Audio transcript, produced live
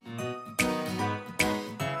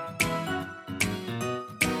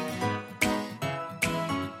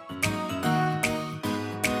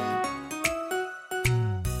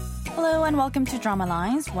and welcome to Drama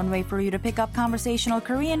Lines, one way for you to pick up conversational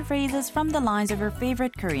Korean phrases from the lines of your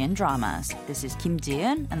favorite Korean dramas. This is Kim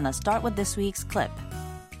Ji-eun, and let's start with this week's clip.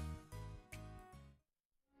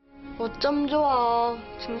 어쩜 좋아.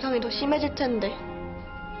 증상이 더 심해질 텐데.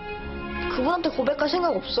 그분한테 고백할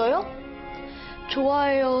생각 없어요?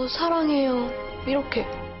 좋아해요, 사랑해요, 이렇게.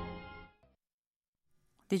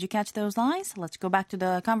 Did you catch those lines? Let's go back to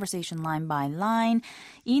the conversation line by line.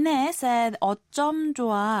 Ine said, 어쩜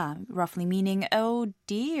좋아, roughly meaning, oh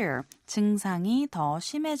dear, 증상이 더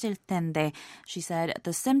심해질 텐데. She said,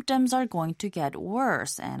 the symptoms are going to get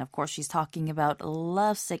worse. And of course, she's talking about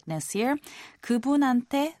love sickness here.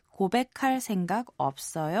 그분한테 고백할 생각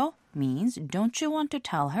없어요? Means, don't you want to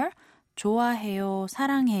tell her? 좋아해요,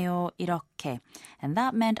 사랑해요, 이렇게. And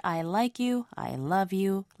that meant I like you, I love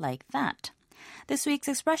you, like that. This week's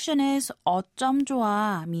expression is 어쩜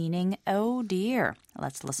좋아, meaning oh dear.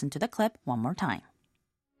 Let's listen to the clip one more time.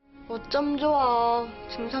 어쩜 좋아.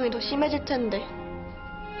 증상이 더 심해질 텐데.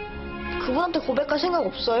 그분한테 고백할 생각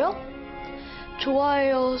없어요?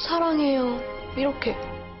 좋아해요, 사랑해요, 이렇게.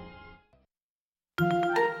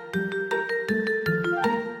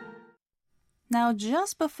 Now,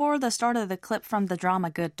 just before the start of the clip from the drama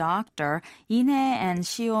Good Doctor, Ine and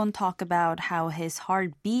Shion talk about how his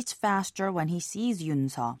heart beats faster when he sees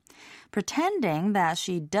Yoon-seo. Pretending that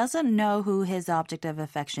she doesn't know who his object of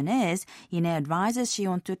affection is, Ine advises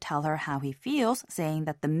Shion to tell her how he feels, saying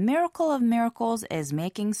that the miracle of miracles is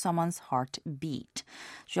making someone's heart beat.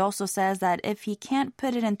 She also says that if he can't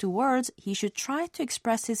put it into words, he should try to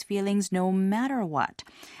express his feelings no matter what.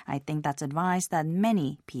 I think that's advice that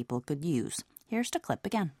many people could use. Here's the clip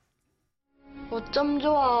again. 어쩜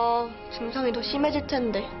좋아. 증상이 더 심해질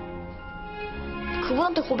텐데.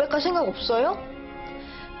 그분한테 고백할 생각 없어요?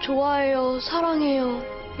 좋아해요, 사랑해요,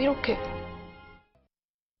 이렇게.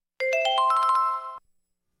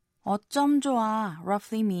 어쩜 좋아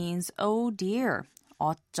roughly means oh dear.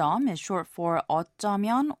 어쩜 is short for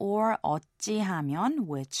어쩌면 or 어찌하면,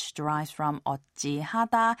 which derives from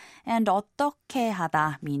어찌하다 and 어떻게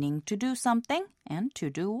하다, meaning to do something and to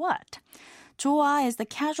do what. 좋아 is the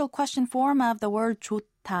casual question form of the word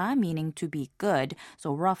좋다, meaning to be good.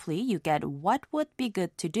 So roughly, you get what would be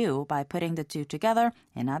good to do by putting the two together.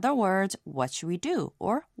 In other words, what should we do?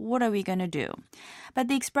 Or what are we going to do? But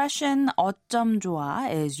the expression 어쩜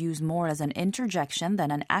좋아 is used more as an interjection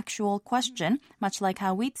than an actual question, much like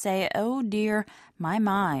how we'd say, oh dear,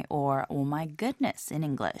 my, or oh my goodness in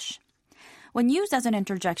English. When used as an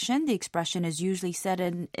interjection, the expression is usually said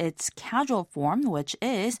in its casual form, which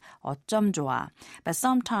is 어쩜 좋아. But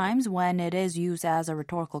sometimes when it is used as a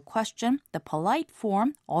rhetorical question, the polite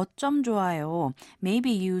form 어쩜 좋아요 may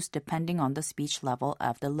be used depending on the speech level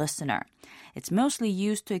of the listener. It's mostly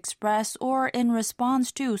used to express or in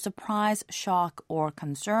response to surprise, shock, or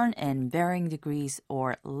concern in varying degrees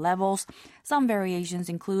or levels. Some variations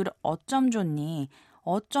include 어쩜 좋니?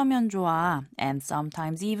 어쩌면 좋아, and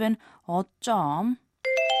sometimes even 어쩜.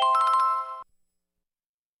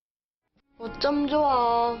 어쩜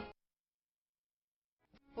좋아.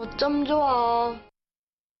 어쩜 좋아.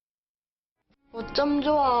 어쩜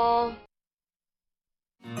좋아.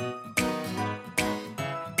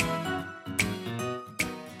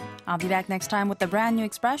 I'll be back next time with a brand new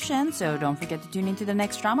expression, so don't forget to tune into the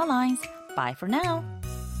next Drama Lines. Bye for now.